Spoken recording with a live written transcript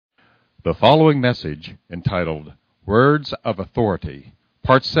The following message, entitled Words of Authority,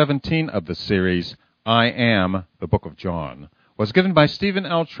 Part 17 of the series, I Am the Book of John, was given by Stephen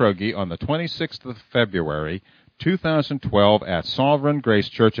L. Trogi on the 26th of February, 2012 at Sovereign Grace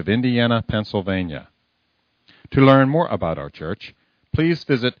Church of Indiana, Pennsylvania. To learn more about our church, please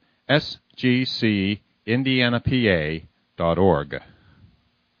visit sgcindianapa.org.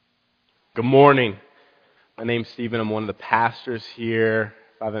 Good morning. My name's Stephen. I'm one of the pastors here.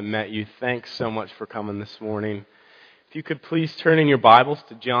 If I haven't met you, thanks so much for coming this morning. If you could please turn in your Bibles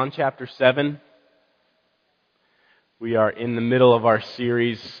to John chapter 7. We are in the middle of our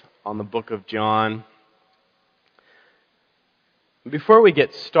series on the book of John. Before we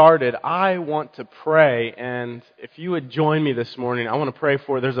get started, I want to pray, and if you would join me this morning, I want to pray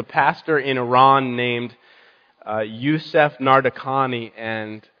there's a pastor in Iran named Yusef Nardakani,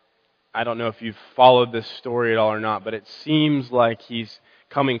 and I don't know if you've followed this story at all or not, but it seems like he's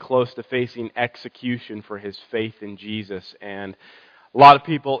coming close to facing execution for his faith in Jesus. And a lot of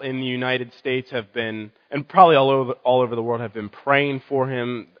people in the United States have been, and probably all over the world, have been praying for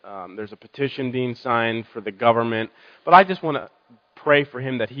him. There's a petition being signed for the government. But I just want to pray for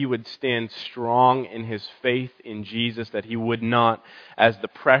him that he would stand strong in his faith in Jesus, that he would not, as the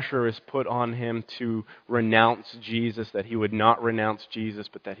pressure is put on him to renounce Jesus, that he would not renounce Jesus,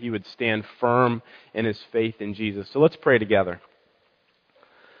 but that he would stand firm in his faith in Jesus. So let's pray together.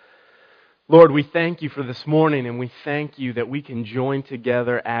 Lord, we thank you for this morning, and we thank you that we can join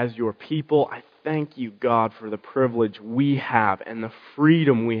together as your people. I thank you, God, for the privilege we have and the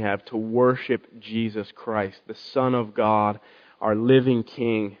freedom we have to worship Jesus Christ, the Son of God, our living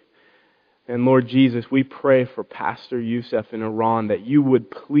King. And Lord Jesus, we pray for Pastor Yusef in Iran that you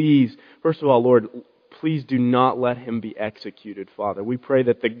would please, first of all, Lord, please do not let him be executed, Father. We pray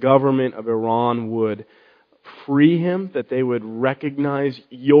that the government of Iran would free him, that they would recognize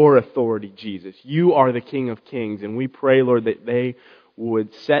your authority, Jesus. You are the King of Kings, and we pray, Lord, that they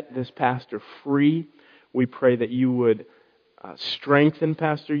would set this pastor free. We pray that you would strengthen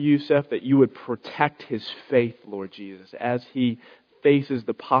Pastor Yusef, that you would protect his faith, Lord Jesus, as he faces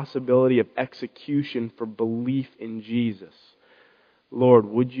the possibility of execution for belief in Jesus. Lord,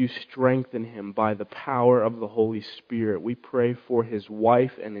 would you strengthen him by the power of the Holy Spirit? We pray for his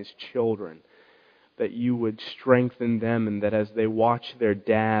wife and his children, that you would strengthen them, and that as they watch their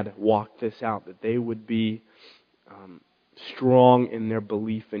dad walk this out, that they would be strong in their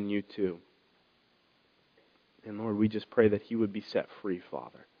belief in you too. And Lord, we just pray that he would be set free,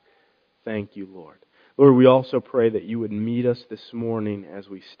 Father. Thank you, Lord. Lord, we also pray that you would meet us this morning as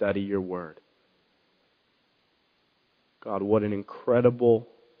we study your word. God, what an incredible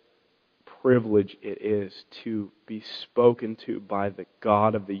privilege it is to be spoken to by the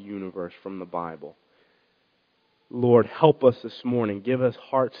God of the universe from the Bible. Lord, help us this morning. Give us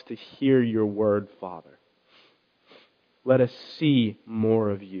hearts to hear your word, Father. Let us see more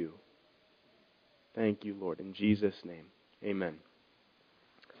of you. Thank you, Lord. In Jesus' name, amen.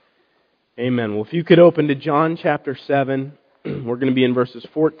 Amen. Well, if you could open to John chapter 7, we're going to be in verses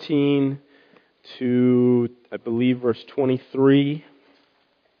 14 to, I believe, verse 23.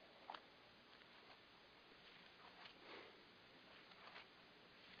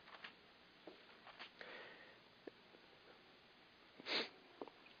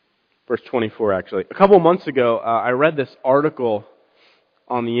 Verse 24, actually. A couple months ago, I read this article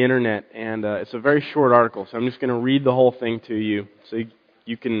on the internet, and it's a very short article, so I'm just going to read the whole thing to you so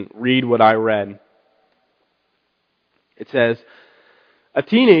you can read what I read. It says, a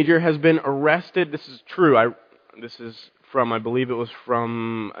teenager has been arrested. This is true. This is from, I believe it was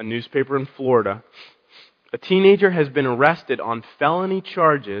from a newspaper in Florida. A teenager has been arrested on felony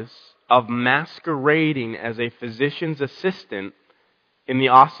charges of masquerading as a physician's assistant in the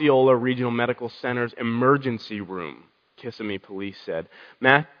Osceola Regional Medical Center's emergency room, Kissimmee police said.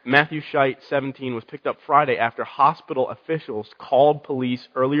 Matthew Scheit, 17, was picked up Friday after hospital officials called police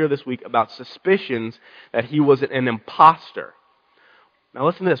earlier this week about suspicions that he was an imposter. Now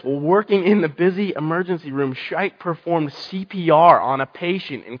listen to this. While working in the busy emergency room, Scheit performed CPR on a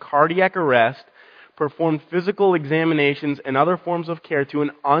patient in cardiac arrest, performed physical examinations and other forms of care to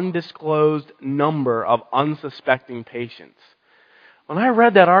an undisclosed number of unsuspecting patients. When I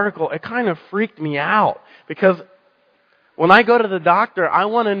read that article, it kind of freaked me out, because when I go to the doctor, I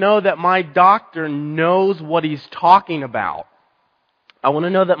want to know that my doctor knows what he's talking about. I want to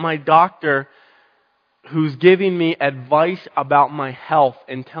know that my doctor, who's giving me advice about my health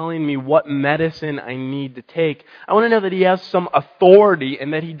and telling me what medicine I need to take, I want to know that he has some authority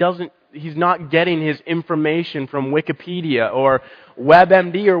and that he doesn't he's not getting his information from Wikipedia or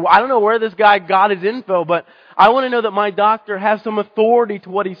WebMD or I don't know where this guy got his info, but I want to know that my doctor has some authority to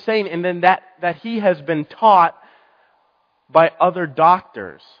what he's saying, and then that he has been taught by other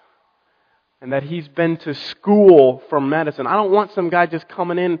doctors. And that he's been to school for medicine. I don't want some guy just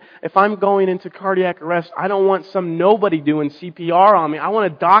coming in. If I'm going into cardiac arrest, I don't want some nobody doing CPR on me. I want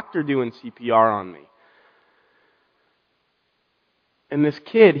a doctor doing CPR on me. And this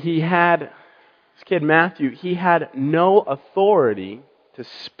kid Matthew, he had no authority to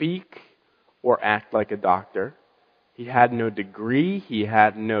speak or act like a doctor. He had no degree. He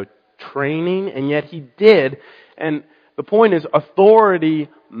had no training. And yet he did. And the point is, authority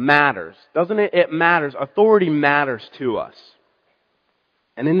matters. Doesn't it? It matters. Authority matters to us.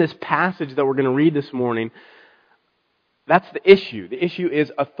 And in this passage that we're going to read this morning, that's the issue. The issue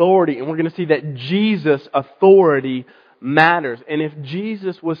is authority. And we're going to see that Jesus' authority matters. And if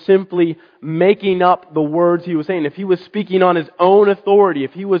Jesus was simply making up the words he was saying, if he was speaking on his own authority,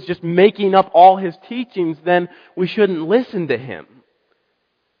 if he was just making up all his teachings, then we shouldn't listen to him.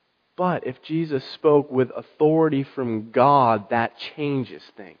 But if Jesus spoke with authority from God, that changes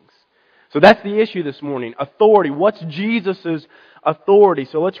things. So that's the issue this morning. Authority. What's Jesus' authority?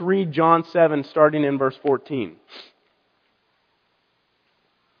 So let's read John 7, starting in verse 14.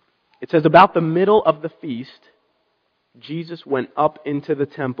 It says, about the middle of the feast, Jesus went up into the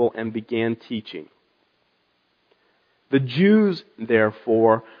temple and began teaching. The Jews,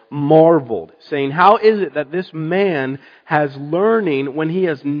 therefore, marveled, saying, how is it that this man has learning when he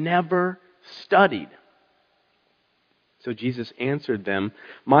has never studied? So Jesus answered them,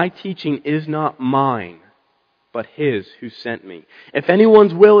 my teaching is not mine, but His who sent me. If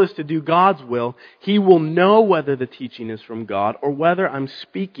anyone's will is to do God's will, he will know whether the teaching is from God or whether I'm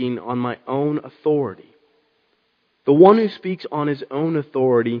speaking on my own authority. The one who speaks on his own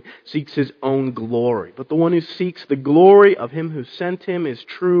authority seeks his own glory. But the one who seeks the glory of Him who sent him is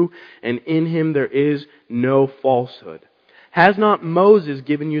true, and in Him there is no falsehood. Has not Moses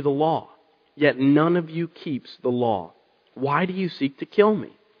given you the law? Yet none of you keeps the law. Why do you seek to kill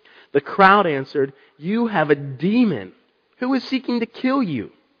me? The crowd answered, you have a demon. Who is seeking to kill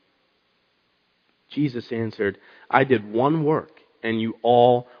you? Jesus answered, I did one work, and you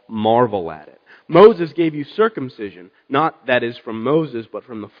all marvel at it. Moses gave you circumcision, not that is from Moses, but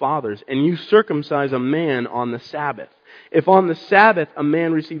from the fathers, and you circumcise a man on the Sabbath. If on the Sabbath a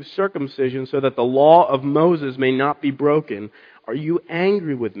man receives circumcision so that the law of Moses may not be broken, are you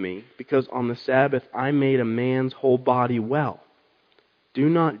angry with me because on the Sabbath I made a man's whole body well? Do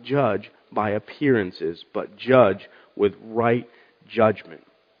not judge by appearances, but judge with right judgment.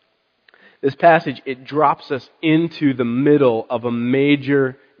 This passage, it drops us into the middle of a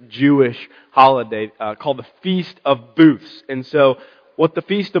major Jewish holiday called the Feast of Booths. And so what the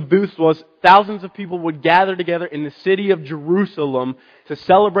Feast of Booths was, thousands of people would gather together in the city of Jerusalem to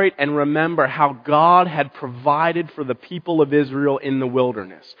celebrate and remember how God had provided for the people of Israel in the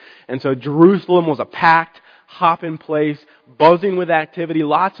wilderness. And so Jerusalem was a packed, hopping place, buzzing with activity,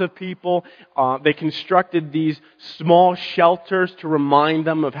 lots of people. They constructed these small shelters to remind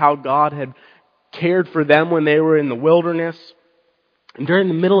them of how God had cared for them when they were in the wilderness. And during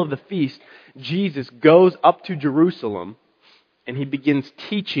the middle of the feast, Jesus goes up to Jerusalem and He begins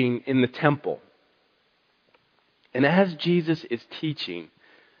teaching in the temple. And as Jesus is teaching,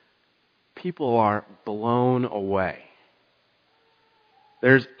 people are blown away.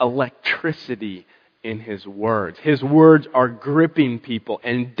 There's electricity in His words. His words are gripping people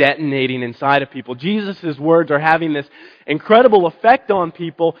and detonating inside of people. Jesus' words are having this incredible effect on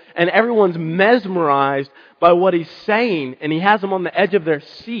people, and everyone's mesmerized by what He's saying, and He has them on the edge of their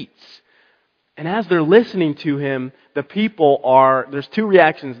seats. And as they're listening to Him, the people there's two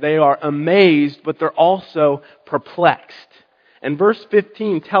reactions. They are amazed, but they're also perplexed. And verse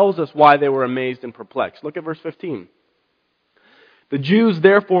 15 tells us why they were amazed and perplexed. Look at verse 15. The Jews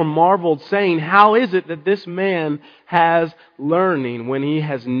therefore marveled, saying, how is it that this man has learning when he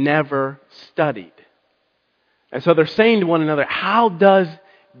has never studied? And so they're saying to one another, how does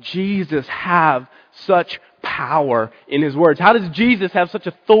Jesus have such power in His words? How does Jesus have such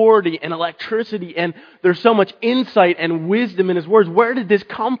authority and electricity, and there's so much insight and wisdom in His words? Where did this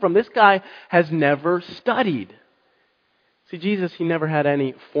come from? This guy has never studied. See, Jesus, He never had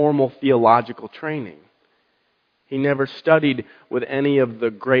any formal theological training. He never studied with any of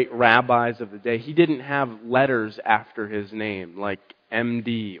the great rabbis of the day. He didn't have letters after His name, like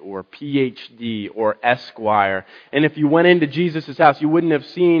MD or PhD or Esquire. And if you went into Jesus' house, you wouldn't have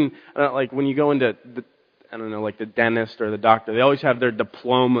seen, like when you go into, like the dentist or the doctor, they always have their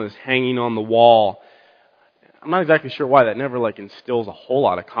diplomas hanging on the wall. I'm not exactly sure why. That never instills a whole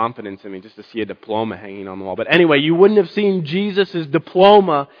lot of confidence in me just to see a diploma hanging on the wall. But anyway, you wouldn't have seen Jesus'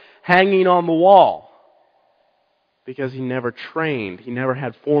 diploma hanging on the wall because he never trained. He never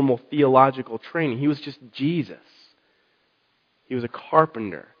had formal theological training. He was just Jesus. He was a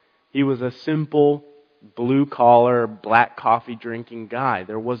carpenter. He was a simple, blue-collar, black coffee drinking guy.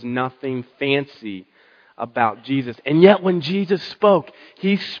 There was nothing fancy about Jesus. And yet when Jesus spoke,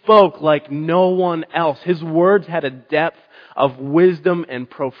 He spoke like no one else. His words had a depth of wisdom and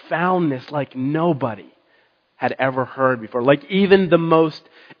profoundness like nobody had ever heard before. Like even the most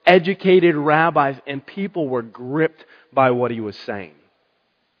educated rabbis and people were gripped by what He was saying.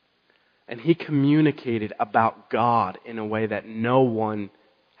 And He communicated about God in a way that no one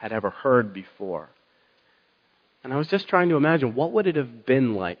had ever heard before. And I was just trying to imagine, what would it have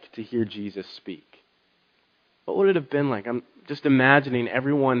been like to hear Jesus speak? What would it have been like? I'm just imagining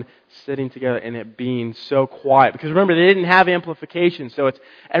everyone sitting together and it being so quiet. Because remember, they didn't have amplification, so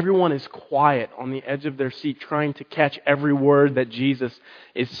everyone is quiet on the edge of their seat trying to catch every word that Jesus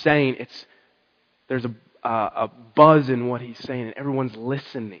is saying. There's a buzz in what He's saying and everyone's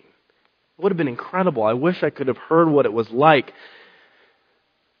listening. It would have been incredible. I wish I could have heard what it was like.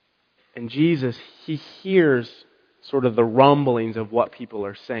 And Jesus, He hears sort of the rumblings of what people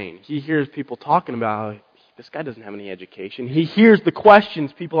are saying. He hears people talking about, this guy doesn't have any education. He hears the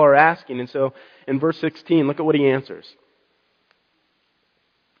questions people are asking. And so in verse 16, look at what He answers.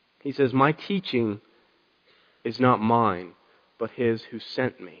 He says, "My teaching is not mine, but His who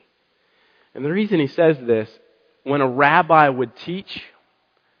sent me." And the reason He says this, when a rabbi would teach,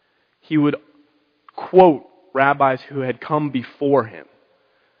 he would quote rabbis who had come before him,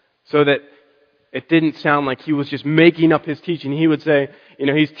 so that it didn't sound like he was just making up his teaching. He would say,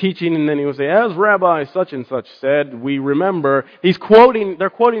 he's teaching, and then he would say, "As Rabbi such and such said, we remember." They're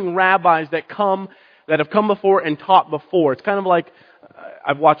quoting rabbis that have come before and taught before. It's kind of like,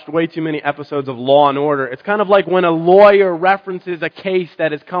 I've watched way too many episodes of Law and Order. It's kind of like when a lawyer references a case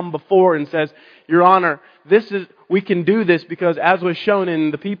that has come before and says, "Your Honor, we can do this because as was shown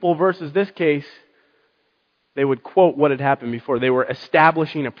in the People versus this case," they would quote what had happened before. They were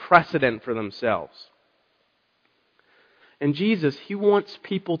establishing a precedent for themselves. And Jesus, He wants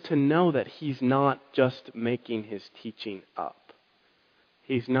people to know that He's not just making His teaching up.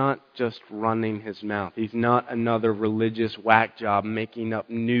 He's not just running His mouth. He's not another religious whack job making up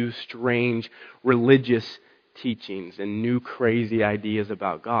new, strange religious teachings and new crazy ideas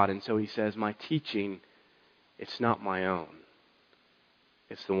about God. And so He says, my teaching, it's not my own.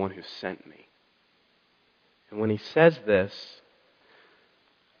 It's the one who sent me. And when He says this,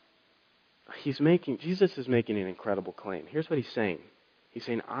 Jesus is making an incredible claim. Here's what He's saying. He's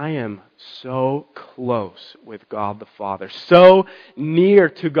saying, I am so close with God the Father, so near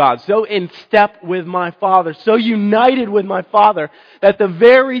to God, so in step with my Father, so united with my Father, that the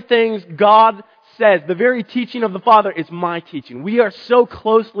very things God says, the very teaching of the Father is my teaching. We are so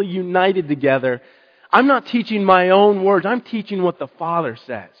closely united together. I'm not teaching my own words. I'm teaching what the Father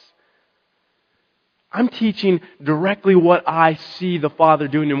says. I'm teaching directly what I see the Father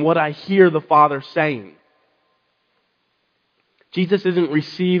doing and what I hear the Father saying. Jesus isn't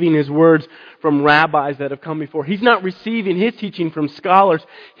receiving His words from rabbis that have come before. He's not receiving His teaching from scholars.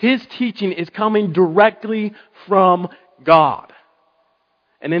 His teaching is coming directly from God.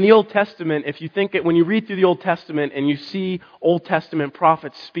 And in the Old Testament, when you read through the Old Testament and you see Old Testament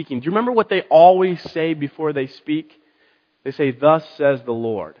prophets speaking, do you remember what they always say before they speak? They say, "Thus says the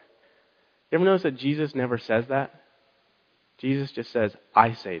Lord." You ever notice that Jesus never says that? Jesus just says,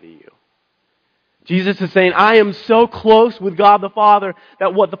 "I say to you." Jesus is saying, I am so close with God the Father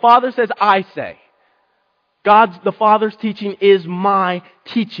that what the Father says, I say. The Father's teaching is my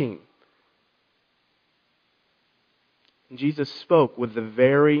teaching. And Jesus spoke with the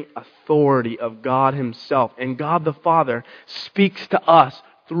very authority of God Himself. And God the Father speaks to us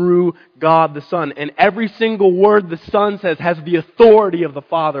through God the Son. And every single word the Son says has the authority of the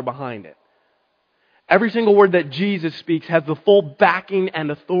Father behind it. Every single word that Jesus speaks has the full backing and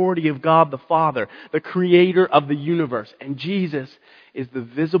authority of God the Father, the Creator of the universe. And Jesus is the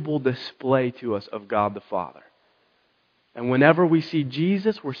visible display to us of God the Father. And whenever we see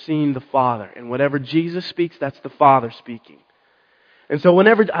Jesus, we're seeing the Father. And whenever Jesus speaks, that's the Father speaking. And so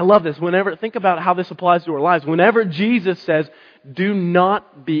I love this, think about how this applies to our lives. Whenever Jesus says, "Do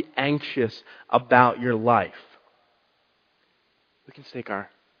not be anxious about your life," we can stake our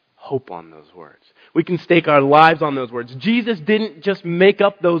hope on those words. We can stake our lives on those words. Jesus didn't just make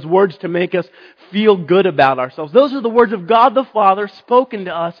up those words to make us feel good about ourselves. Those are the words of God the Father spoken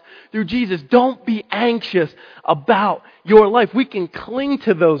to us through Jesus. Don't be anxious about your life. We can cling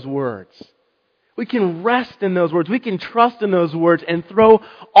to those words. We can rest in those words. We can trust in those words and throw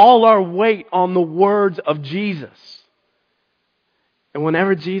all our weight on the words of Jesus. And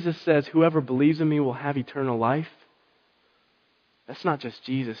whenever Jesus says, whoever believes in me will have eternal life, that's not just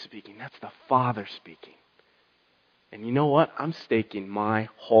Jesus speaking, that's the Father speaking. And you know what? I'm staking my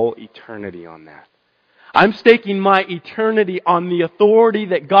whole eternity on that. I'm staking my eternity on the authority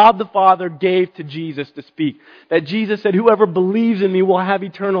that God the Father gave to Jesus to speak. That Jesus said, whoever believes in me will have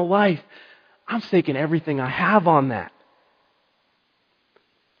eternal life. I'm staking everything I have on that.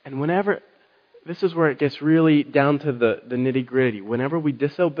 And whenever, this is where it gets really down to the nitty-gritty. Whenever we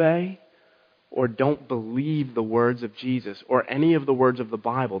disobey or don't believe the words of Jesus or any of the words of the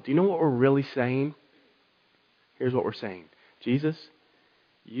Bible, do you know what we're really saying? Here's what we're saying. Jesus,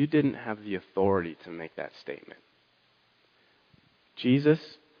 you didn't have the authority to make that statement. Jesus,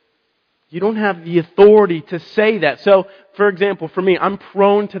 you don't have the authority to say that. So, for example, for me, I'm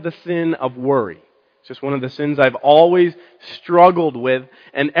prone to the sin of worry. It's just one of the sins I've always struggled with.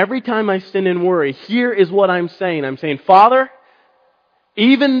 And every time I sin in worry, here is what I'm saying. I'm saying, Father,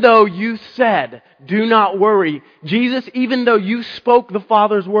 even though you said, do not worry, Jesus, even though you spoke the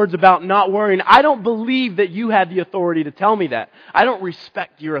Father's words about not worrying, I don't believe that you had the authority to tell me that. I don't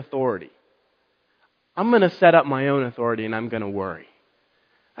respect your authority. I'm going to set up my own authority and I'm going to worry.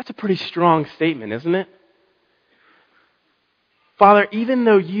 That's a pretty strong statement, isn't it? Father, even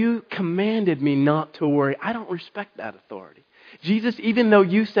though you commanded me not to worry, I don't respect that authority. Jesus, even though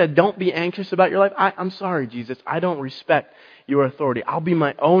you said don't be anxious about your life, I'm sorry, Jesus, I don't respect your authority. I'll be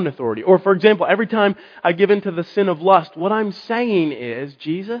my own authority. Or for example, every time I give into the sin of lust, what I'm saying is,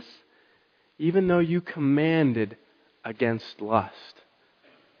 Jesus, even though you commanded against lust,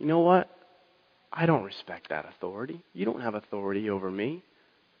 you know what? I don't respect that authority. You don't have authority over me.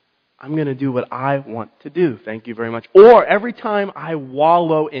 I'm going to do what I want to do. Thank you very much. Or every time I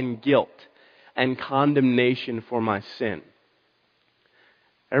wallow in guilt and condemnation for my sin,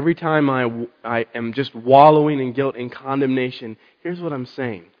 every time I am just wallowing in guilt and condemnation, here's what I'm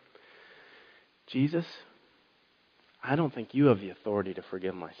saying. Jesus, I don't think you have the authority to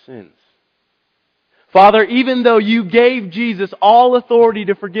forgive my sins. Father, even though you gave Jesus all authority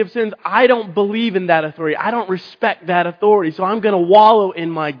to forgive sins, I don't believe in that authority. I don't respect that authority. So I'm going to wallow in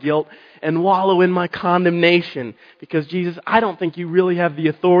my guilt and wallow in my condemnation. Because Jesus, I don't think you really have the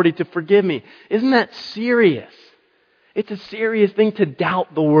authority to forgive me. Isn't that serious? It's a serious thing to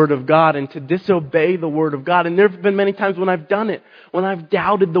doubt the Word of God and to disobey the Word of God. And there have been many times when I've done it, when I've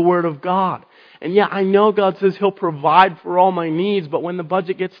doubted the Word of God. And yeah, I know God says He'll provide for all my needs, but when the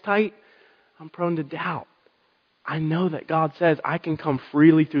budget gets tight, I'm prone to doubt. I know that God says I can come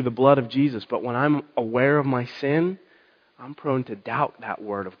freely through the blood of Jesus, but when I'm aware of my sin, I'm prone to doubt that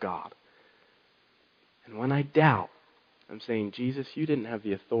Word of God. And when I doubt, I'm saying, Jesus, you didn't have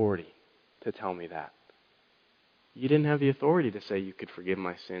the authority to tell me that. You didn't have the authority to say you could forgive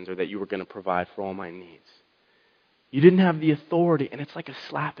my sins or that you were going to provide for all my needs. You didn't have the authority, and it's like a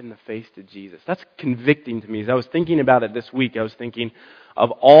slap in the face to Jesus. That's convicting to me. As I was thinking about it this week, I was thinking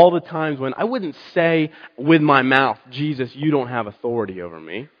of all the times when I wouldn't say with my mouth, Jesus, you don't have authority over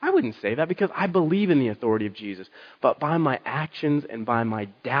me. I wouldn't say that because I believe in the authority of Jesus. But by my actions and by my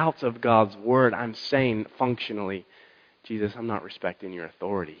doubts of God's Word, I'm saying functionally, Jesus, I'm not respecting your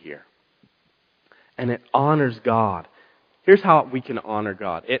authority here. And it honors God. Here's how we can honor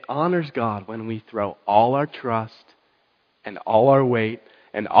God. It honors God when we throw all our trust and all our weight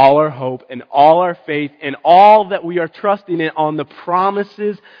and all our hope and all our faith and all that we are trusting in on the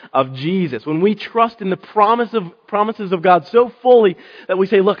promises of Jesus. When we trust in the promises of God so fully that we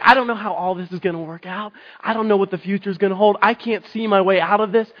say, look, I don't know how all this is going to work out. I don't know what the future is going to hold. I can't see my way out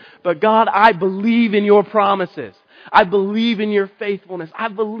of this. But God, I believe in your promises. I believe in your faithfulness. I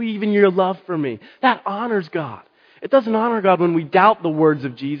believe in your love for me. That honors God. It doesn't honor God when we doubt the words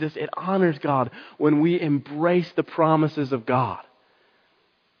of Jesus. It honors God when we embrace the promises of God.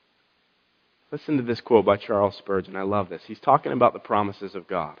 Listen to this quote by Charles Spurgeon. I love this. He's talking about the promises of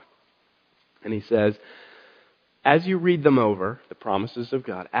God. And he says, as you read them over, the promises of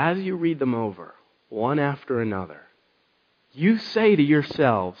God, as you read them over, one after another, you say to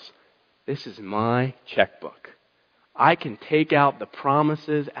yourselves, this is my checkbook. I can take out the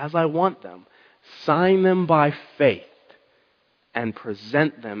promises as I want them, sign them by faith, and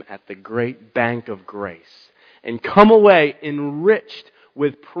present them at the great bank of grace, and come away enriched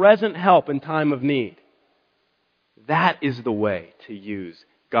with present help in time of need. That is the way to use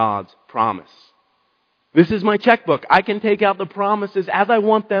God's promise. This is my checkbook. I can take out the promises as I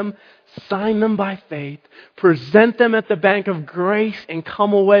want them, sign them by faith, present them at the bank of grace, and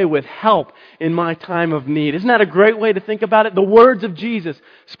come away with help in my time of need. Isn't that a great way to think about it? The words of Jesus,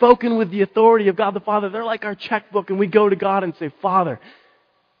 spoken with the authority of God the Father, they're like our checkbook, and we go to God and say, Father,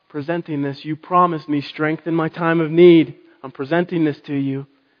 presenting this, you promised me strength in my time of need. I'm presenting this to you,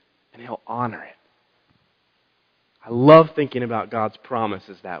 and He'll honor it. I love thinking about God's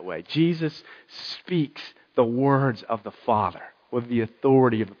promises that way. Jesus speaks the words of the Father with the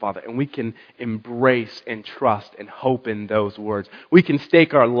authority of the Father, and we can embrace and trust and hope in those words. We can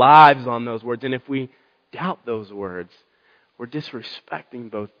stake our lives on those words, and if we doubt those words, we're disrespecting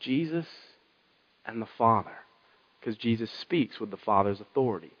both Jesus and the Father, because Jesus speaks with the Father's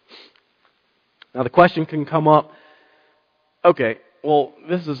authority. Now the question can come up, okay, well,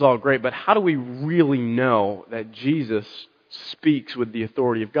 this is all great, but how do we really know that Jesus speaks with the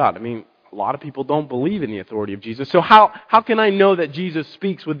authority of God? I mean, a lot of people don't believe in the authority of Jesus. So how can I know that Jesus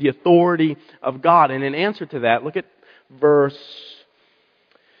speaks with the authority of God? And in answer to that, look at verse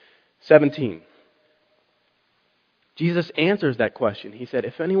 17. Jesus answers that question. He said,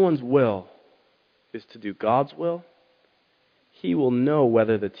 if anyone's will is to do God's will, he will know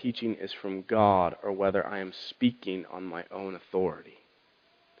whether the teaching is from God or whether I am speaking on my own authority.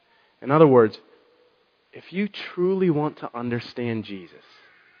 In other words, if you truly want to understand Jesus,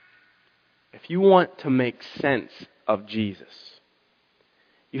 if you want to make sense of Jesus,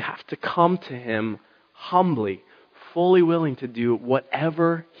 you have to come to Him humbly, fully willing to do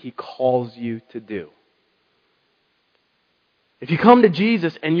whatever He calls you to do. If you come to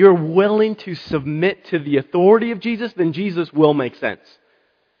Jesus and you're willing to submit to the authority of Jesus, then Jesus will make sense.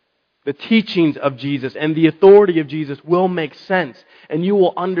 The teachings of Jesus and the authority of Jesus will make sense. And you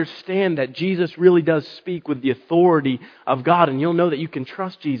will understand that Jesus really does speak with the authority of God. And you'll know that you can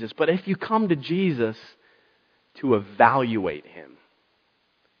trust Jesus. But if you come to Jesus to evaluate Him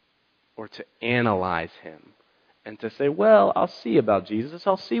or to analyze Him and to say, well, I'll see about Jesus.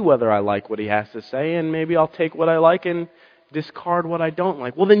 I'll see whether I like what He has to say, and maybe I'll take what I like and discard what I don't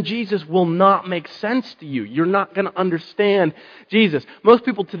like. Well, then Jesus will not make sense to you. You're not going to understand Jesus. Most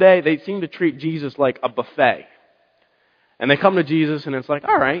people today, they seem to treat Jesus like a buffet. And they come to Jesus and it's like,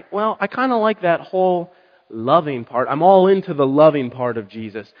 all right, well, I kind of like that whole loving part. I'm all into the loving part of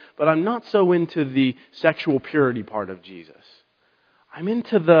Jesus, but I'm not so into the sexual purity part of Jesus. I'm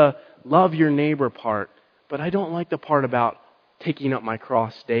into the love your neighbor part, but I don't like the part about taking up my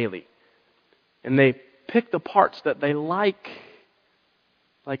cross daily. And they pick the parts that they like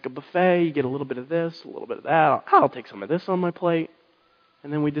a buffet. You get a little bit of this, a little bit of that. I'll take some of this on my plate.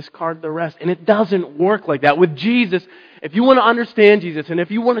 And then we discard the rest. And it doesn't work like that. With Jesus, if you want to understand Jesus and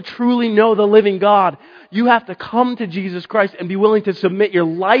if you want to truly know the living God, you have to come to Jesus Christ and be willing to submit your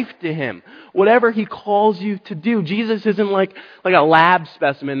life to Him. Whatever He calls you to do. Jesus isn't like a lab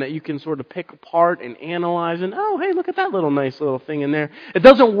specimen that you can sort of pick apart and analyze and, oh, hey, look at that little nice little thing in there. It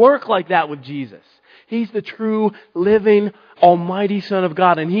doesn't work like that with Jesus. He's the true, living, almighty Son of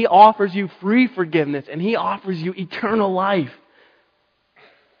God. And He offers you free forgiveness. And He offers you eternal life.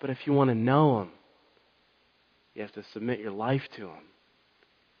 But if you want to know Him, you have to submit your life to Him.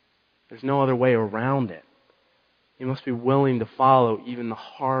 There's no other way around it. You must be willing to follow even the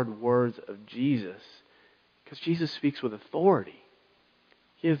hard words of Jesus. Because Jesus speaks with authority.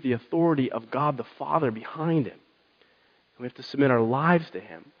 He has the authority of God the Father behind Him. And we have to submit our lives to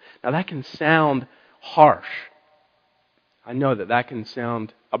Him. Now that can sound harsh. I know that can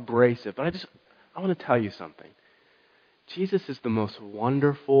sound abrasive, but I want to tell you something. Jesus is the most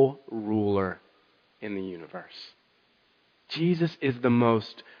wonderful ruler in the universe. Jesus is the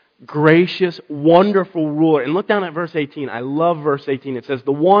most gracious, wonderful ruler. And look down at verse 18. I love verse 18. It says,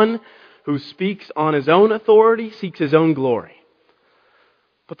 the one who speaks on his own authority seeks his own glory.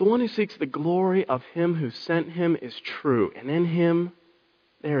 But the one who seeks the glory of Him who sent Him is true, and in Him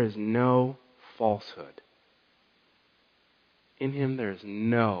there is no falsehood. In Him there is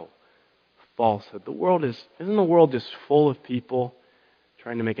no falsehood. Isn't the world just full of people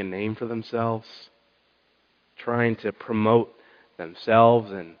trying to make a name for themselves? Trying to promote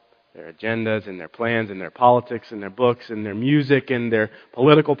themselves and their agendas and their plans and their politics and their books and their music and their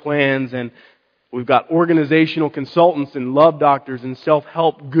political plans. And we've got organizational consultants and love doctors and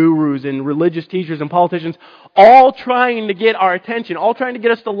self-help gurus and religious teachers and politicians all trying to get our attention, all trying to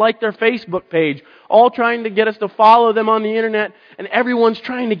get us to like their Facebook page, all trying to get us to follow them on the internet, and everyone's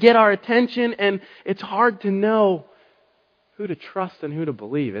trying to get our attention, and it's hard to know who to trust and who to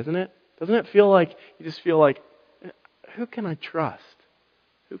believe, isn't it? Doesn't it feel like, you just feel like, who can I trust?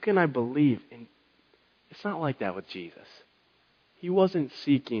 Who can I believe? And it's not like that with Jesus. He wasn't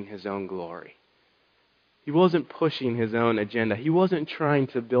seeking His own glory. He wasn't pushing his own agenda. He wasn't trying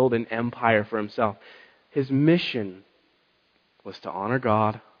to build an empire for himself. His mission was to honor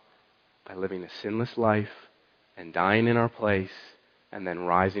God by living a sinless life and dying in our place and then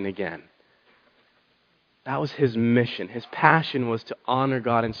rising again. That was his mission. His passion was to honor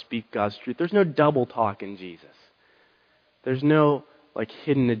God and speak God's truth. There's no double talk in Jesus. There's no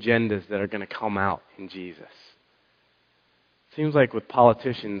hidden agendas that are going to come out in Jesus. Seems like with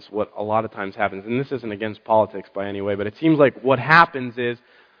politicians, what a lot of times happens, and this isn't against politics by any way, but it seems like what happens is,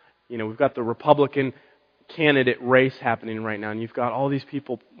 we've got the Republican candidate race happening right now, and you've got all these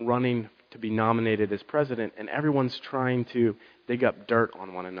people running to be nominated as president, and everyone's trying to dig up dirt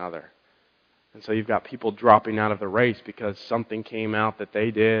on one another. And so you've got people dropping out of the race because something came out that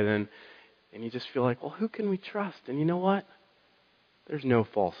they did, and you just feel like, well, who can we trust? And you know what? There's no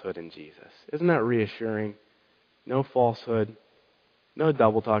falsehood in Jesus. Isn't that reassuring? No falsehood, no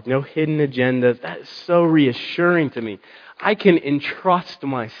double talk, no hidden agendas. That is so reassuring to me. I can entrust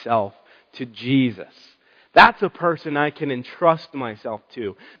myself to Jesus. That's a person I can entrust myself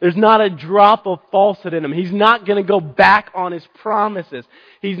to. There's not a drop of falsehood in him. He's not going to go back on his promises.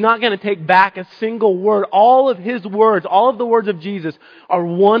 He's not going to take back a single word. All of his words, all of the words of Jesus are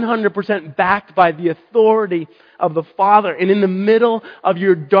 100% backed by the authority of the Father. And in the middle of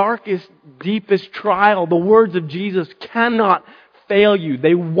your darkest, deepest trial, the words of Jesus cannot fail you.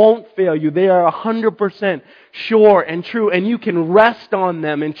 They won't fail you. They are 100% sure and true, and you can rest on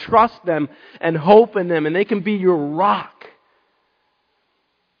them and trust them and hope in them, and they can be your rock.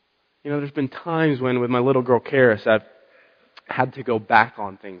 There's been times when with my little girl Karis, I've had to go back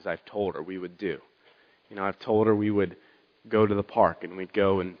on things I've told her we would do. I've told her we would go to the park and we'd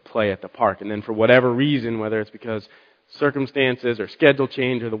go and play at the park, and then for whatever reason, whether it's because circumstances or schedule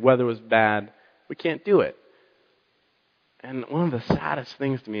change or the weather was bad, we can't do it. And one of the saddest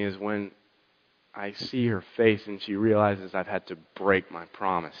things to me is when I see her face and she realizes I've had to break my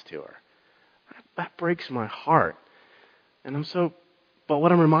promise to her. That breaks my heart. But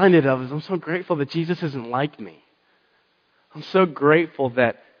what I'm reminded of is I'm so grateful that Jesus isn't like me. I'm so grateful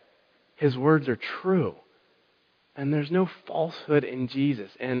that His words are true. And there's no falsehood in Jesus.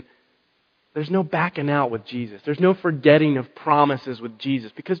 And there's no backing out with Jesus. There's no forgetting of promises with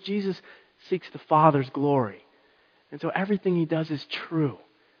Jesus, because Jesus seeks the Father's glory. And so everything He does is true.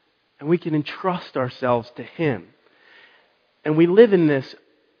 And we can entrust ourselves to Him. And we live in this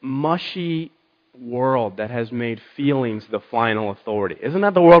mushy world that has made feelings the final authority. Isn't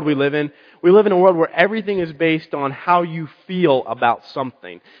that the world we live in? We live in a world where everything is based on how you feel about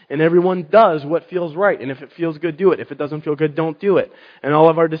something. And everyone does what feels right. And if it feels good, do it. If it doesn't feel good, don't do it. And all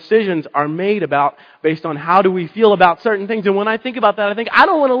of our decisions are made based on how do we feel about certain things. And when I think about that, I think, I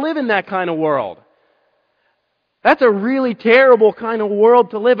don't want to live in that kind of world. That's a really terrible kind of world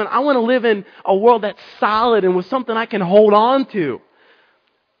to live in. I want to live in a world that's solid and with something I can hold on to.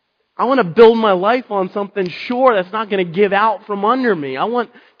 I want to build my life on something sure that's not going to give out from under me. I want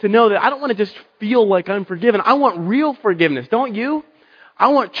to know that I don't want to just feel like I'm forgiven. I want real forgiveness, don't you? I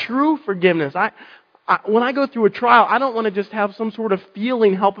want true forgiveness. When I go through a trial, I don't want to just have some sort of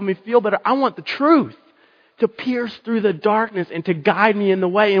feeling helping me feel better. I want the truth to pierce through the darkness and to guide me in the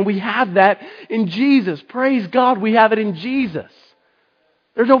way. And we have that in Jesus. Praise God, we have it in Jesus.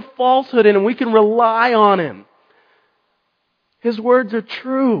 There's no falsehood in Him. We can rely on Him. His words are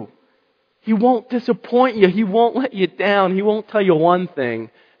true. He won't disappoint you. He won't let you down. He won't tell you one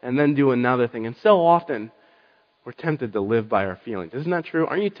thing and then do another thing. And so often, we're tempted to live by our feelings. Isn't that true?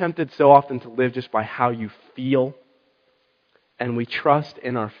 Aren't you tempted so often to live just by how you feel? And we trust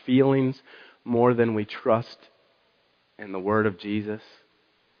in our feelings more than we trust in the Word of Jesus.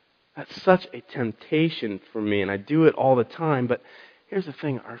 That's such a temptation for me, and I do it all the time. But here's the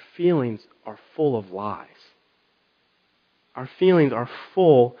thing, our feelings are full of lies. Our feelings are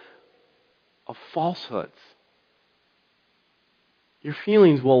full of falsehoods. Your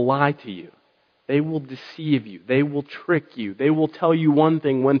feelings will lie to you. They will deceive you. They will trick you. They will tell you one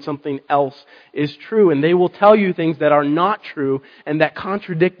thing when something else is true. And they will tell you things that are not true and that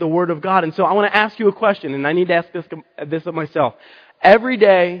contradict the Word of God. And so I want to ask you a question, and I need to ask this of myself. Every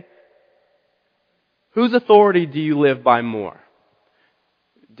day, whose authority do you live by more?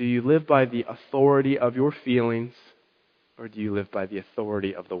 Do you live by the authority of your feelings, or do you live by the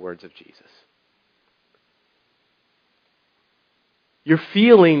authority of the words of Jesus? Your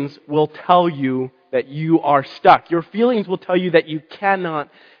feelings will tell you that you are stuck. Your feelings will tell you that you cannot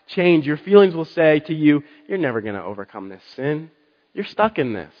change. Your feelings will say to you, you're never going to overcome this sin. You're stuck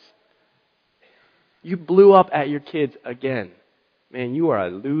in this. You blew up at your kids again. Man, you are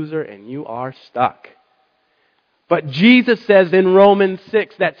a loser and you are stuck. But Jesus says in Romans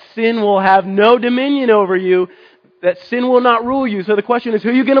 6 that sin will have no dominion over you, that sin will not rule you. So the question is,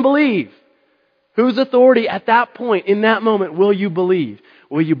 who are you going to believe? Whose authority at that point, in that moment, will you believe?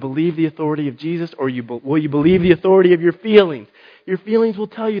 Will you believe the authority of Jesus, or will you believe the authority of your feelings? Your feelings will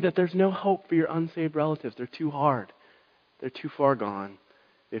tell you that there's no hope for your unsaved relatives. They're too hard. They're too far gone.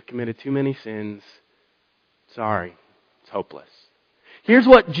 They've committed too many sins. Sorry, it's hopeless. Here's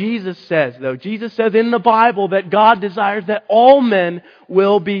what Jesus says, though. Jesus says in the Bible that God desires that all men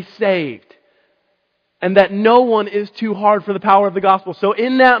will be saved. And that no one is too hard for the power of the gospel. So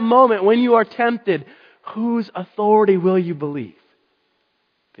in that moment, when you are tempted, whose authority will you believe?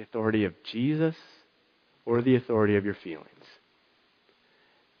 The authority of Jesus or the authority of your feelings?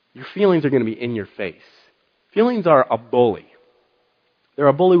 Your feelings are going to be in your face. Feelings are a bully. They're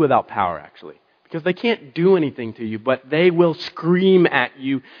a bully without power, actually. Because they can't do anything to you, but they will scream at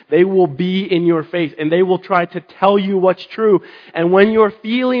you. They will be in your face, and they will try to tell you what's true. And when your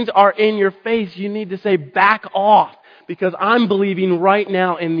feelings are in your face, you need to say, back off, because I'm believing right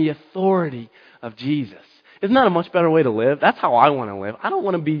now in the authority of Jesus. Isn't that a much better way to live? That's how I want to live. I don't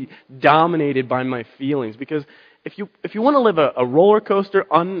want to be dominated by my feelings, because if you want to live a roller coaster,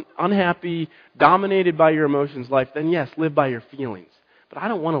 unhappy, dominated by your emotions life, then yes, live by your feelings. But I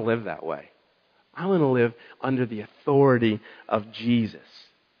don't want to live that way. I want to live under the authority of Jesus.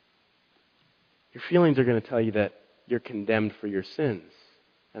 Your feelings are going to tell you that you're condemned for your sins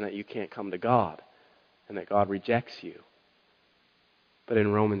and that you can't come to God and that God rejects you. But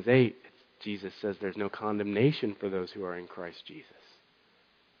in Romans 8, Jesus says there's no condemnation for those who are in Christ Jesus.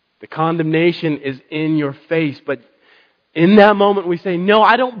 The condemnation is in your face, but in that moment we say, no,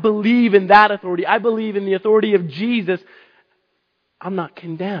 I don't believe in that authority. I believe in the authority of Jesus. I'm not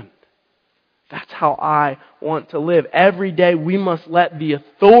condemned. That's how I want to live. Every day we must let the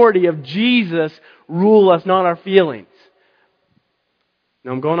authority of Jesus rule us, not our feelings.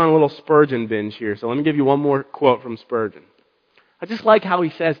 Now I'm going on a little Spurgeon binge here, so let me give you one more quote from Spurgeon. I just like how he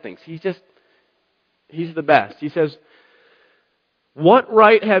says things. He's the best. He says, "What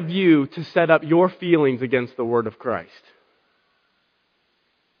right have you to set up your feelings against the word of Christ?"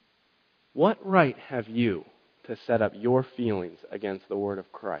 What right have you to set up your feelings against the word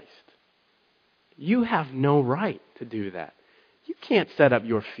of Christ? You have no right to do that. You can't set up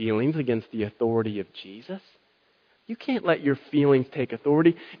your feelings against the authority of Jesus. You can't let your feelings take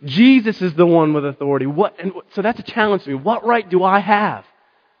authority. Jesus is the one with authority. So that's a challenge to me. What right do I have?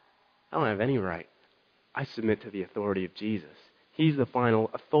 I don't have any right. I submit to the authority of Jesus. He's the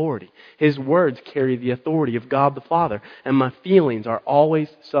final authority. His words carry the authority of God the Father, and my feelings are always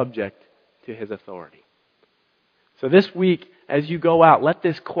subject to His authority. So this week, as you go out, let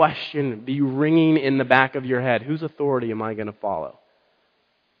this question be ringing in the back of your head. Whose authority am I going to follow?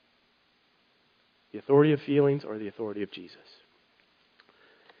 The authority of feelings or the authority of Jesus?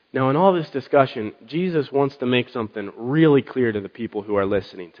 Now, in all this discussion, Jesus wants to make something really clear to the people who are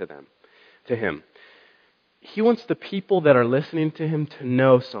listening to Him. He wants the people that are listening to Him to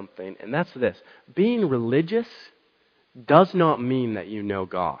know something, and that's this. Being religious does not mean that you know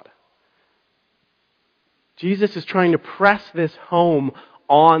God. Jesus is trying to press this home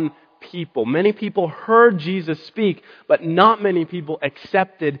on people. Many people heard Jesus speak, but not many people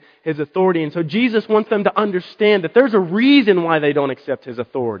accepted His authority. And so Jesus wants them to understand that there's a reason why they don't accept His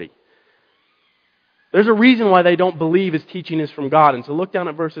authority. There's a reason why they don't believe His teaching is from God. And so look down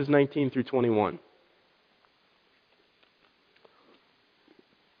at verses 19 through 21.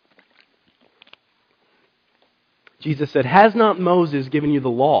 Jesus said, "Has not Moses given you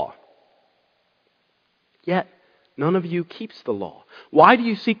the law? Yet none of you keeps the law. Why do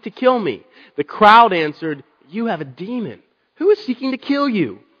you seek to kill me?" The crowd answered, "You have a demon. Who is seeking to kill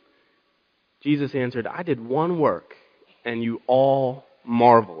you?" Jesus answered, "I did one work, and you all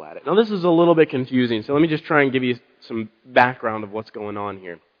marvel at it." Now this is a little bit confusing, so let me just try and give you some background of what's going on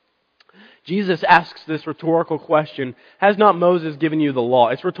here. Jesus asks this rhetorical question, "Has not Moses given you the law?"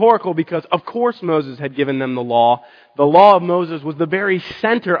 It's rhetorical because, of course, Moses had given them the law. The law of Moses was the very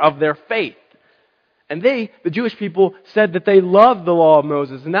center of their faith. And the Jewish people, said that they loved the law of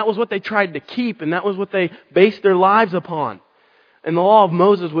Moses, and that was what they tried to keep, and that was what they based their lives upon. And the law of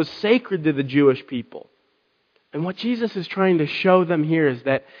Moses was sacred to the Jewish people. And what Jesus is trying to show them here is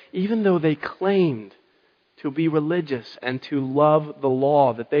that even though they claimed to be religious and to love the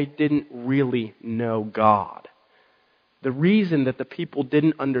law, that they didn't really know God. The reason that the people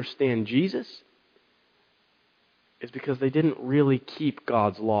didn't understand Jesus is because they didn't really keep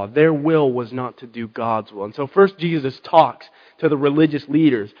God's law. Their will was not to do God's will. And so first Jesus talks to the religious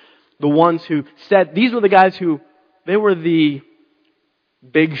leaders, the ones who said, these were the guys who, they were the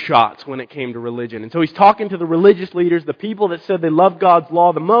big shots when it came to religion. And so he's talking to the religious leaders, the people that said they love God's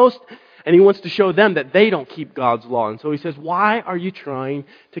law the most, and he wants to show them that they don't keep God's law. And so he says, why are you trying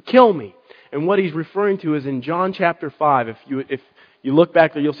to kill me? And what he's referring to is in John chapter 5. If you look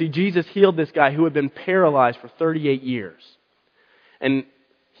back there, you'll see Jesus healed this guy who had been paralyzed for 38 years. And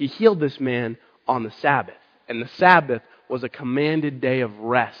he healed this man on the Sabbath. And the Sabbath was a commanded day of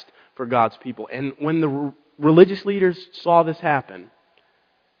rest for God's people. And when the religious leaders saw this happen,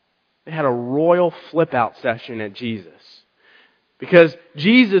 they had a royal flip-out session at Jesus. Because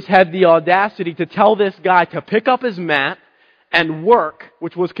Jesus had the audacity to tell this guy to pick up his mat and work,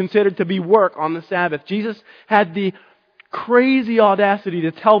 which was considered to be work on the Sabbath. Jesus had the crazy audacity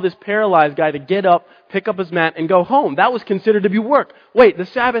to tell this paralyzed guy to get up, pick up his mat, and go home. That was considered to be work. Wait, the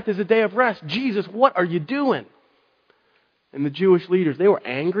Sabbath is a day of rest. Jesus, what are you doing? And the Jewish leaders, they were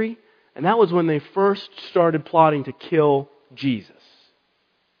angry, and that was when they first started plotting to kill Jesus.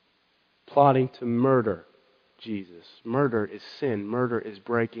 Plotting to murder Jesus. Murder is sin. Murder is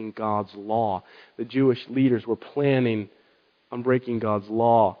breaking God's law. The Jewish leaders were planning on breaking God's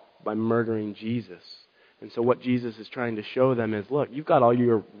law by murdering Jesus. And so what Jesus is trying to show them is, look, you've got all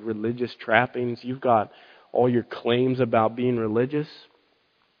your religious trappings, you've got all your claims about being religious,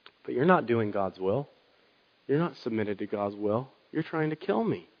 but you're not doing God's will. You're not submitted to God's will. You're trying to kill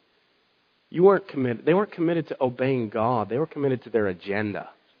me. They weren't committed to obeying God. They were committed to their agenda.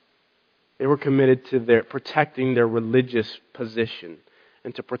 They were committed to protecting their religious position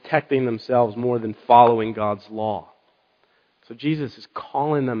and to protecting themselves more than following God's law. So Jesus is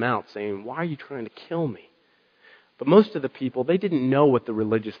calling them out, saying, why are you trying to kill me? But most of the people, they didn't know what the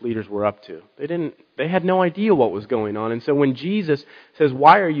religious leaders were up to. They had no idea what was going on. And so when Jesus says,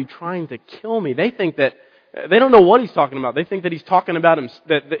 why are you trying to kill me? They don't know what he's talking about. They think that he's talking about him,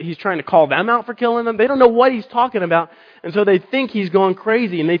 that he's trying to call them out for killing them. They don't know what he's talking about. And so they think he's going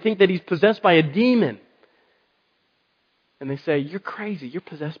crazy, and they think that he's possessed by a demon. And they say, you're crazy, you're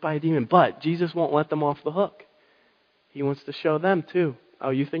possessed by a demon. But Jesus won't let them off the hook. He wants to show them too. Oh,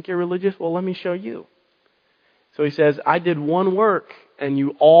 you think you're religious? Well, let me show you. So he says, I did one work, and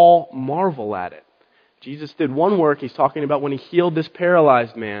you all marvel at it. Jesus did one work. He's talking about when he healed this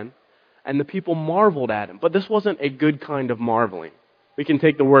paralyzed man, and the people marveled at him. But this wasn't a good kind of marveling. We can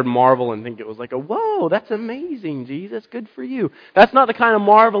take the word marvel and think it was like whoa, that's amazing, Jesus, good for you. That's not the kind of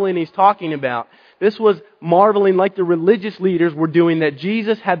marveling he's talking about. This was marveling like the religious leaders were doing, that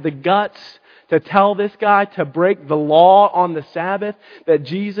Jesus had the guts to tell this guy to break the law on the Sabbath. That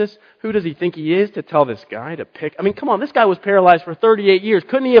Jesus, who does he think he is to tell this guy to pick? I mean, come on, this guy was paralyzed for 38 years.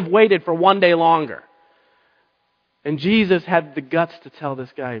 Couldn't he have waited for one day longer? And Jesus had the guts to tell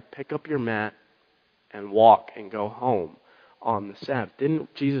this guy, pick up your mat and walk and go home on the Sabbath.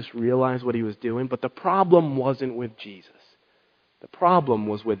 Didn't Jesus realize what he was doing? But the problem wasn't with Jesus. The problem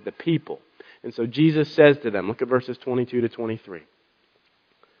was with the people. And so Jesus says to them, look at verses 22 to 23.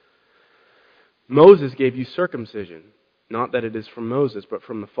 Moses gave you circumcision, not that it is from Moses, but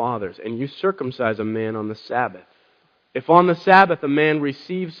from the fathers, and you circumcise a man on the Sabbath. If on the Sabbath a man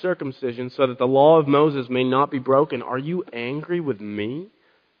receives circumcision so that the law of Moses may not be broken, are you angry with me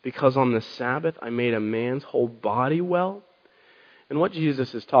because on the Sabbath I made a man's whole body well? And what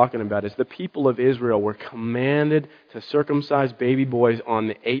Jesus is talking about is the people of Israel were commanded to circumcise baby boys on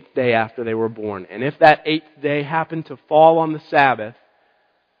the 8th day after they were born. And if that 8th day happened to fall on the Sabbath,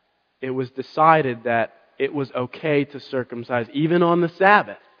 it was decided that it was okay to circumcise even on the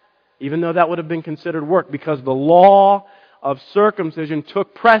Sabbath, even though that would have been considered work, because the law of circumcision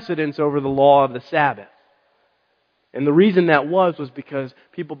took precedence over the law of the Sabbath. And the reason that was because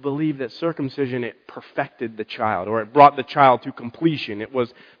people believed that circumcision, it perfected the child, or it brought the child to completion. It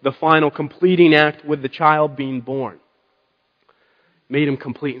was the final completing act with the child being born. Made him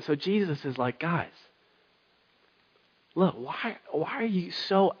complete. And so Jesus is like, guys, look, why are you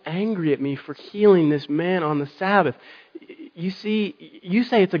so angry at me for healing this man on the Sabbath? You see, you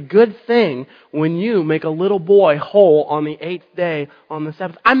say it's a good thing when you make a little boy whole on the 8th day on the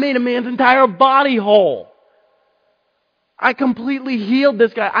Sabbath. I made a man's entire body whole. I completely healed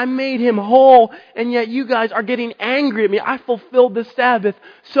this guy. I made him whole, and yet you guys are getting angry at me. I fulfilled the Sabbath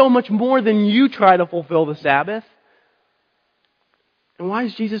so much more than you try to fulfill the Sabbath. And why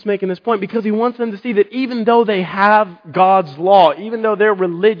is Jesus making this point? Because He wants them to see that even though they have God's law, even though they're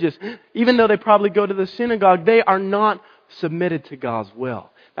religious, even though they probably go to the synagogue, they are not submitted to God's will.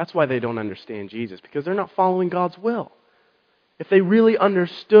 That's why they don't understand Jesus, because they're not following God's will. If they really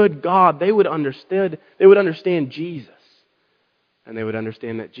understood God, they would understand Jesus. And they would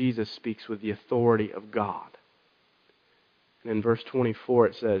understand that Jesus speaks with the authority of God. And in verse 24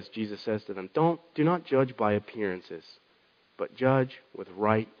 it says, Jesus says to them, Do not judge by appearances, but judge with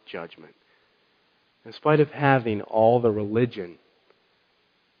right judgment. In spite of having all the religion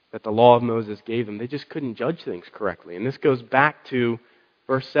that the law of Moses gave them, they just couldn't judge things correctly. And this goes back to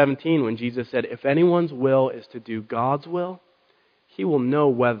verse 17 when Jesus said, if anyone's will is to do God's will, he will know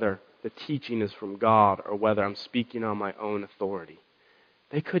whether the teaching is from God or whether I'm speaking on my own authority.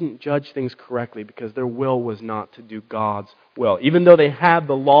 They couldn't judge things correctly because their will was not to do God's will. Even though they had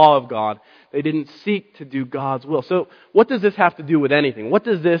the law of God, they didn't seek to do God's will. So what does this have to do with anything? What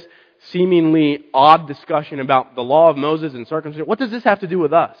does this seemingly odd discussion about the law of Moses and circumcision, what does this have to do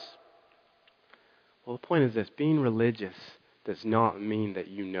with us? Well, the point is this: being religious does not mean that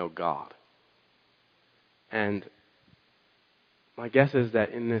you know God. And my guess is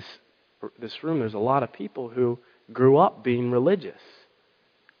that in this room there's a lot of people who grew up being religious,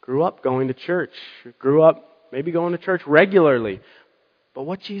 grew up going to church, grew up maybe going to church regularly. But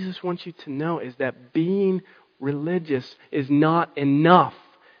what Jesus wants you to know is that being religious is not enough.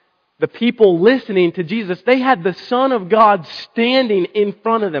 The people listening to Jesus, they had the Son of God standing in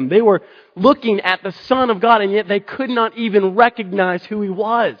front of them. They were looking at the Son of God, and yet they could not even recognize who He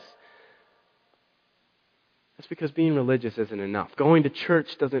was. That's because being religious isn't enough. Going to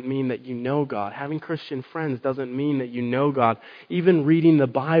church doesn't mean that you know God. Having Christian friends doesn't mean that you know God. Even reading the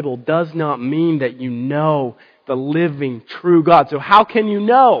Bible does not mean that you know the living, true God. So how can you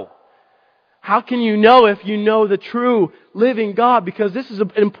know? How can you know if you know the true, living God? Because this is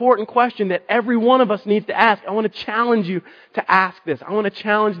an important question that every one of us needs to ask. I want to challenge you to ask this. I want to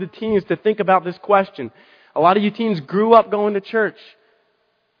challenge the teens to think about this question. A lot of you teens grew up going to church.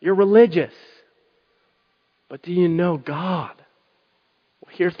 You're religious. But do you know God?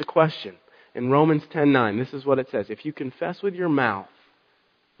 Well, here's the question. In Romans 10:9, this is what it says. If you confess with your mouth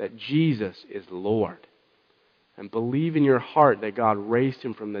that Jesus is Lord, and believe in your heart that God raised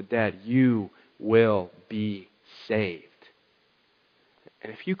Him from the dead, you will be saved.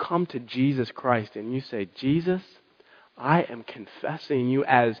 And if you come to Jesus Christ and you say, Jesus, I am confessing you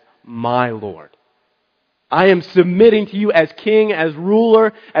as my Lord. I am submitting to you as King, as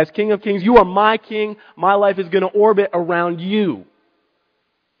ruler, as King of Kings. You are my King. My life is going to orbit around you.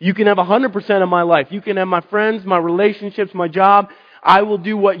 You can have 100% of my life. You can have my friends, my relationships, my job. I will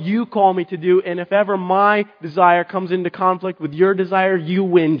do what you call me to do, and if ever my desire comes into conflict with your desire, you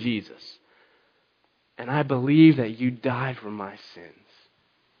win, Jesus. And I believe that you died for my sins.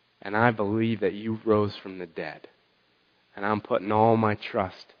 And I believe that you rose from the dead. And I'm putting all my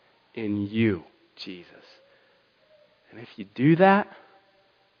trust in you, Jesus. And if you do that,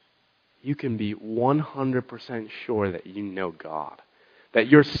 you can be 100% sure that you know God. That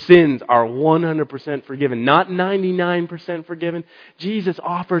your sins are 100% forgiven, not 99% forgiven. Jesus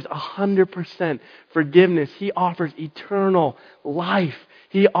offers 100% forgiveness. He offers eternal life.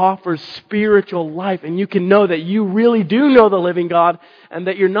 He offers spiritual life. And you can know that you really do know the living God and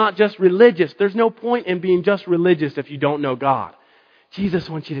that you're not just religious. There's no point in being just religious if you don't know God. Jesus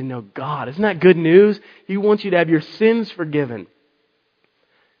wants you to know God. Isn't that good news? He wants you to have your sins forgiven.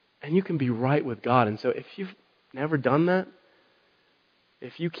 And you can be right with God. And so if you've never done that,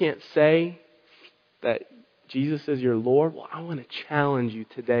 if you can't say that Jesus is your Lord, well, I want to challenge you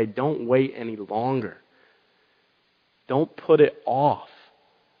today. Don't wait any longer. Don't put it off.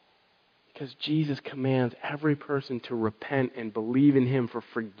 Because Jesus commands every person to repent and believe in Him for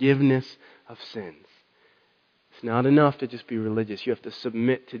forgiveness of sins. It's not enough to just be religious. You have to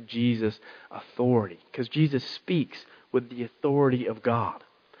submit to Jesus' authority. Because Jesus speaks with the authority of God.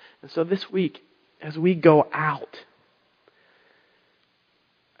 And so this week, as we go out,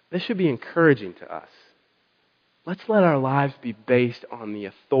 this should be encouraging to us. Let's let our lives be based on the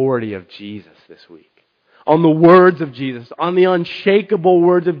authority of Jesus this week. On the words of Jesus. On the unshakable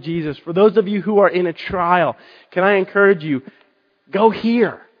words of Jesus. For those of you who are in a trial, can I encourage you, go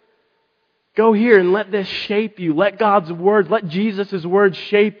here. Go here and let this shape you. Let God's words, let Jesus' words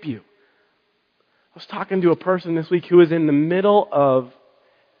shape you. I was talking to a person this week who was in the middle of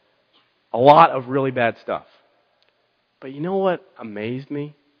a lot of really bad stuff. But you know what amazed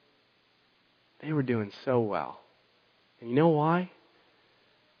me? They were doing so well. And you know why?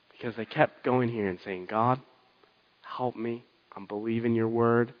 Because they kept going here and saying, God, help me. I'm believing your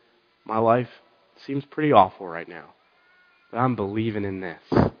word. My life seems pretty awful right now. But I'm believing in this.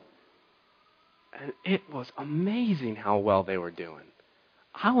 And it was amazing how well they were doing.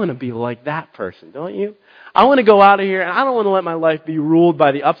 I want to be like that person, don't you? I want to go out of here and I don't want to let my life be ruled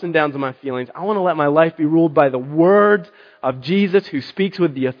by the ups and downs of my feelings. I want to let my life be ruled by the words of Jesus who speaks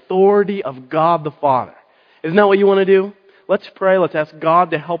with the authority of God the Father. Isn't that what you want to do? Let's pray. Let's ask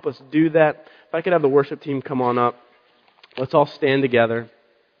God to help us do that. If I could have the worship team come on up. Let's all stand together.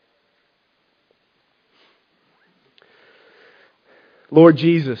 Lord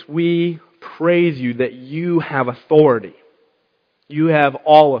Jesus, we praise you that you have authority. You have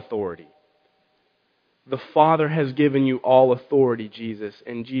all authority. The Father has given you all authority, Jesus.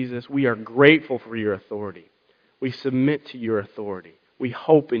 And Jesus, we are grateful for your authority. We submit to your authority. We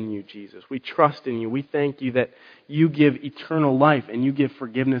hope in you, Jesus. We trust in you. We thank you that you give eternal life and you give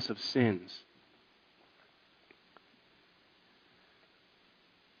forgiveness of sins.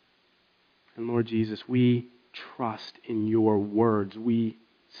 And Lord Jesus, we trust in your words. We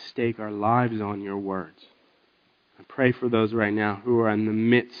stake our lives on your words. I pray for those right now who are in the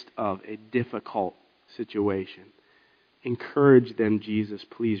midst of a difficult situation. Encourage them, Jesus,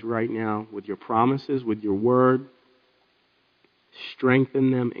 please, right now with your promises, with your word.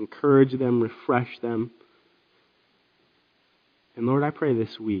 Strengthen them, encourage them, refresh them. And Lord, I pray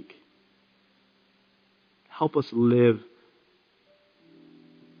this week, help us live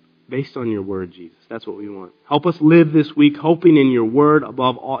based on your word, Jesus. That's what we want. Help us live this week hoping in your word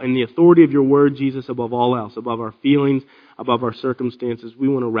above all, in the authority of your word, Jesus, above all else, above our feelings, above our circumstances. We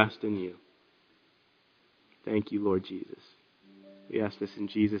want to rest in you. Thank you, Lord Jesus. We ask this in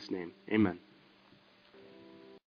Jesus' name. Amen.